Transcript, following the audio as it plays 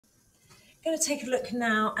Going to take a look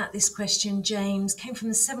now at this question, James. Came from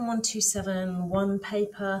the 71271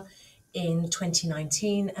 paper in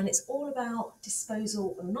 2019, and it's all about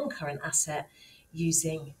disposal of non-current asset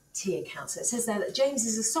using T accounts. So it says there that James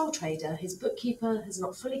is a sole trader. His bookkeeper has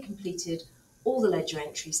not fully completed all the ledger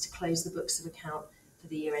entries to close the books of account for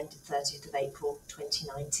the year ended 30th of April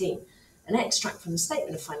 2019. An extract from the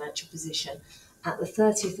statement of financial position at the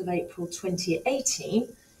 30th of April 2018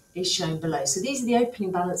 is shown below. So these are the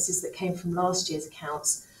opening balances that came from last year's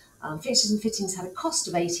accounts. Fixtures and fittings had a cost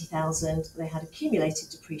of 80,000, they had accumulated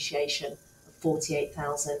depreciation of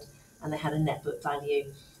 48,000, and they had a net book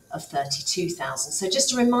value of 32,000. So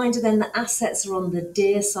just a reminder then that assets are on the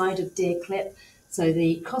DEAR side of DEAR clip. So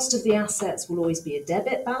the cost of the assets will always be a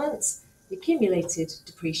debit balance. The accumulated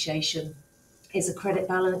depreciation is a credit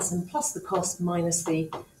balance, and plus the cost minus the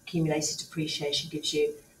accumulated depreciation gives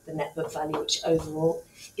you the net book value, which overall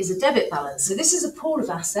is a debit balance. So this is a pool of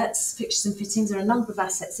assets, fixtures and fittings. There are a number of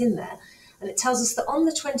assets in there, and it tells us that on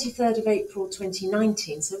the 23rd of April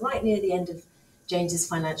 2019, so right near the end of James's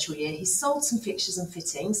financial year, he sold some fixtures and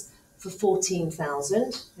fittings for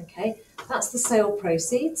 14,000. Okay, that's the sale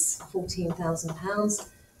proceeds, £14,000.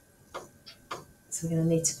 So we're going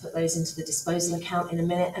to need to put those into the disposal account in a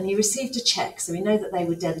minute. And he received a cheque, so we know that they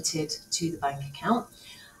were debited to the bank account.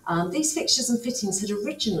 These fixtures and fittings had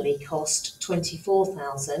originally cost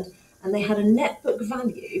 24,000, and they had a net book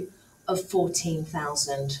value of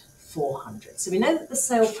 14,400. So we know that the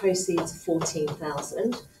sale proceeds are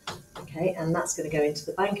 14,000, okay, and that's going to go into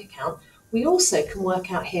the bank account. We also can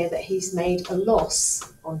work out here that he's made a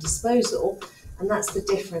loss on disposal, and that's the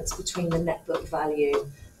difference between the net book value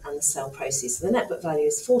and the sale proceeds. So the net book value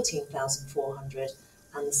is 14,400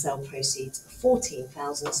 and the sale proceeds are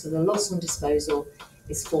 14,000. So the loss on disposal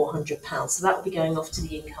is £400. So that will be going off to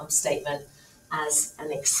the income statement as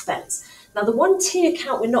an expense. Now the one T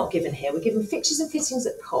account we're not given here, we're given fixtures and fittings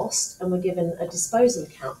at cost, and we're given a disposal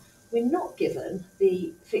account. We're not given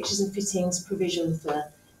the fixtures and fittings provision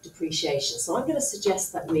for depreciation. So I'm going to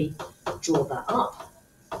suggest that we draw that up.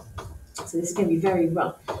 So this is going to be very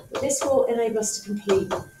rough, but this will enable us to complete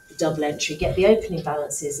the double entry, get the opening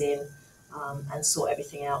balances in, and sort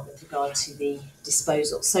everything out with regard to the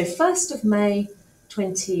disposal. So 1st of May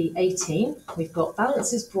 2018, we've got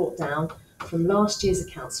balances brought down from last year's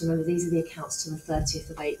accounts. Remember, these are the accounts to the 30th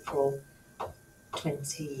of April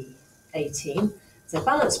 2018. So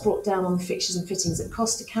balance brought down on the fixtures and fittings at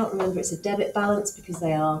cost account. Remember, it's a debit balance because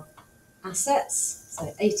they are assets, so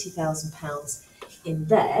 £80,000 in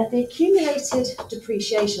there. The accumulated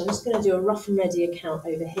depreciation, I'm just going to do a rough and ready account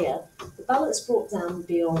over here. The balance brought down would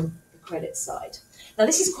be on the credit side. Now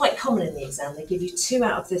this is quite common in the exam. They give you 2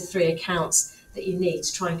 out of the 3 accounts that you need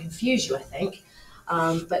to try and confuse you, I think.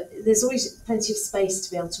 But there's always plenty of space to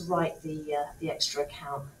be able to write the extra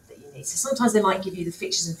account that you need. So sometimes they might give you the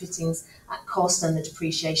fixtures and fittings at cost and the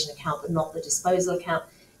depreciation account, but not the disposal account.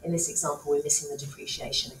 In this example, we're missing the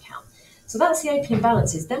depreciation account. So that's the opening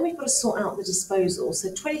balances. Then we've got to sort out the disposal. So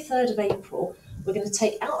 23rd of April, we're going to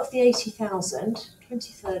take out of the 80,000,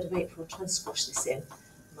 23rd of April, try and squash this in,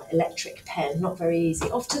 my electric pen, not very easy.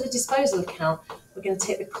 Off to the disposal account, we're going to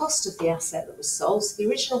take the cost of the asset that was sold. So the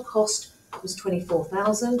original cost was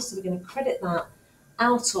 24,000, so we're going to credit that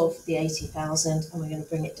out of the 80,000, and we're going to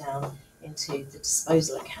bring it down into the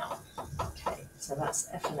disposal account. Okay, so that's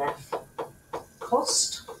F&F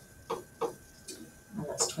cost, and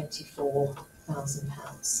that's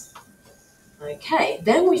 £24,000. Okay,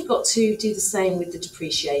 then we've got to do the same with the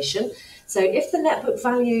depreciation. So if the net book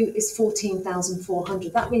value is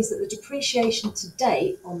 14,400, that means that the depreciation to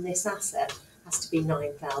date on this asset has to be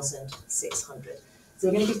 9,600. So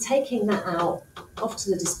we're going to be taking that out off to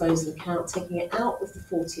the disposal account, taking it out of the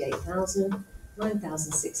 48,000,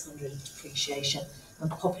 9,600 depreciation, and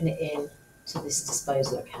popping it in to this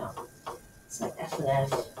disposal account. So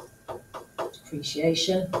F&F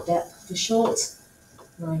depreciation, depth for short,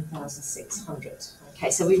 9,600. Okay,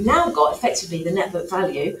 so we've now got effectively the net book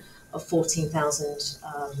value of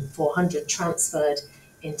 14,400 transferred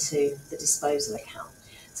into the disposal account.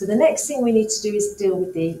 So the next thing we need to do is deal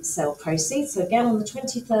with the sale proceeds. So again, on the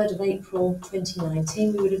 23rd of April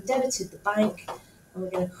 2019, we would have debited the bank, and we're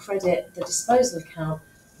going to credit the disposal account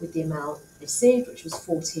with the amount received, which was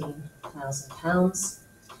 £14,000.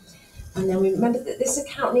 And then we remember that this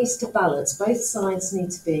account needs to balance. Both sides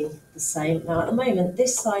need to be the same. Now, at the moment,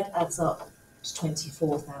 this side adds up to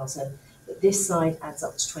 24,000, but this side adds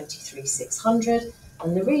up to 23,600.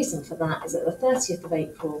 And the reason for that is at the 30th of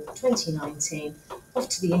April 2019, off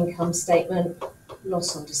to the income statement,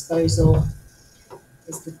 loss on disposal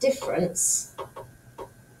is the difference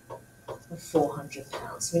of £400.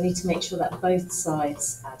 So we need to make sure that both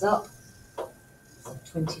sides add up.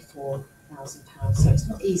 £24,000. So it's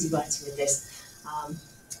not easy writing with this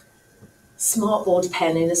smartboard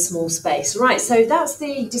pen in a small space. Right, so that's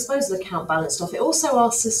the disposal account balanced off. It also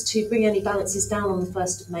asks us to bring any balances down on the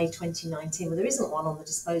 1st of May 2019. Well, there isn't one on the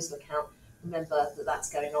disposal account. Remember that that's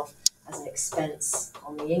going off as an expense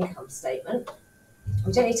on the income statement.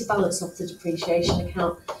 We don't need to balance off the depreciation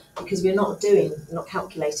account because we're not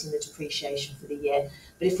calculating the depreciation for the year.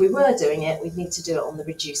 But if we were doing it, we'd need to do it on the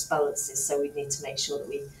reduced balances. So we'd need to make sure that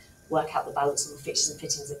we work out the balance on the fixtures and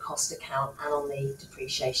fittings and cost account and on the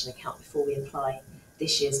depreciation account before we apply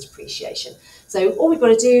this year's depreciation. So all we've got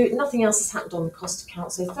to do, nothing else has happened on the cost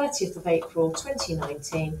account. So 30th of April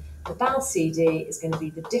 2019, the BAL CD is going to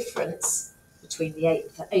be the difference between the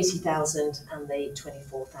 80,000 and the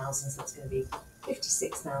 24,000. So that's going to be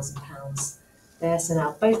 £56,000 there. So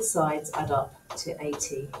now both sides add up to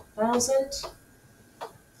 80,000.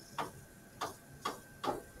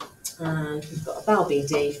 And we've got a BAL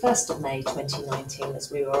BD, 1st of May 2019, as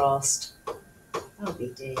we were asked. BAL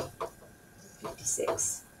BD,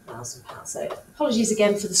 £56,000. So apologies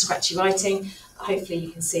again for the scratchy writing. Hopefully you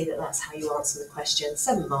can see that that's how you answer the question.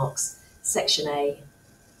 7 marks, section A,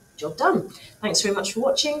 job done. Thanks very much for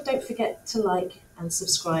watching. Don't forget to like and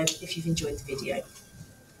subscribe if you've enjoyed the video.